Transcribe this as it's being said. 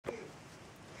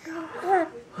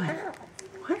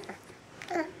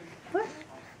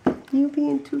You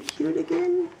being too cute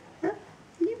again? Huh?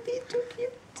 You being too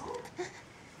cute?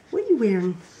 What are you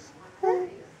wearing? Huh?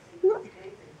 What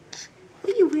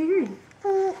are you wearing?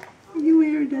 Are you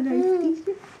wearing a nice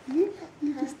t-shirt? Yeah,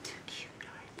 you're just too cute,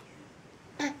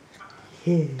 aren't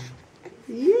you? Yeah.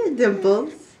 Yeah,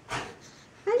 dimples.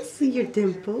 I see your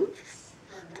dimples.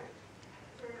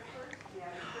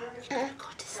 You're gonna go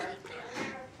to sleep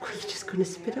now. Are you just gonna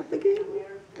spit up again?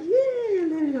 Yeah,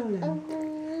 let it all out.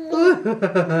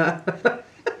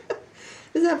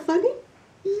 Is that funny?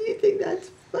 You think that's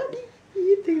funny?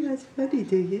 You think that's funny,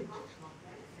 do you?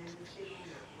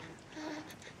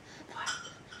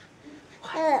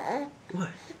 What?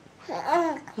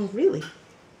 Oh, really?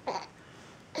 What?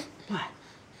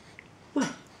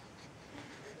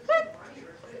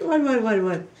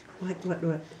 What?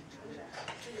 What?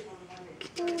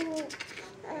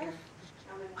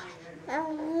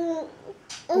 Oh.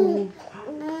 Oh.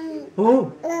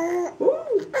 Oh.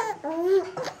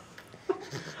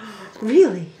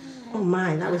 Really? Oh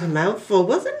my, that was a mouthful,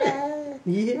 wasn't it?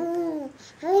 Yeah.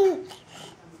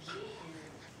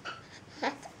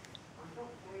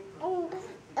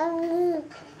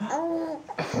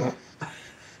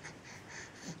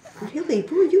 Really?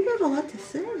 Boy, you got a lot to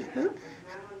say, huh?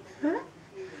 Huh?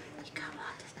 You got a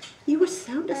lot to say. You were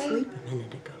sound asleep a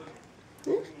minute ago.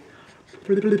 Huh?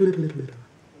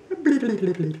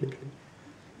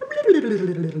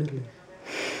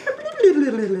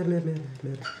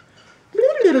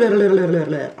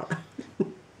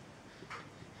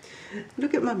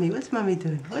 Look at Mommy. What's Mommy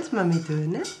doing? What's Mommy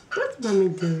doing? Eh? What's Mommy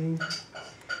doing?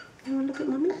 You want to look at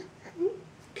Mommy?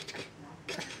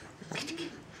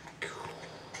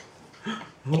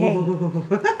 Okay.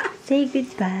 Say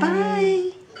goodbye.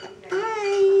 Bye.